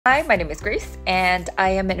Hi, my name is Grace, and I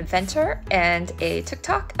am an inventor and a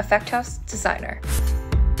TikTok effect house designer.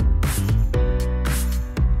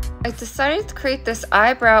 I decided to create this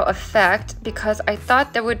eyebrow effect because I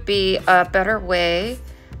thought there would be a better way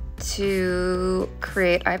to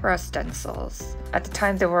create eyebrow stencils. At the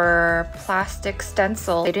time, there were plastic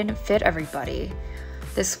stencils. They didn't fit everybody.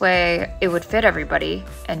 This way, it would fit everybody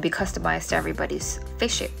and be customized to everybody's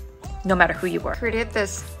face shape, no matter who you were. Created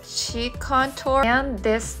this cheek contour and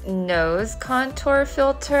this nose contour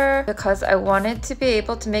filter because I wanted to be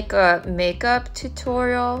able to make a makeup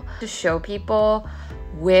tutorial to show people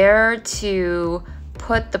where to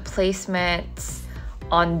put the placements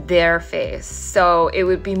on their face. So it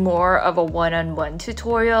would be more of a one-on-one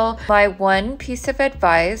tutorial. My one piece of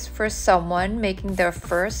advice for someone making their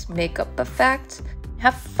first makeup effect: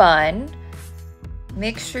 have fun.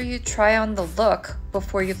 Make sure you try on the look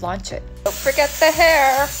before you launch it. Don't forget the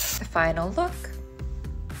hair. The final look.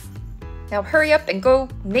 Now hurry up and go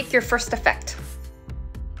make your first effect.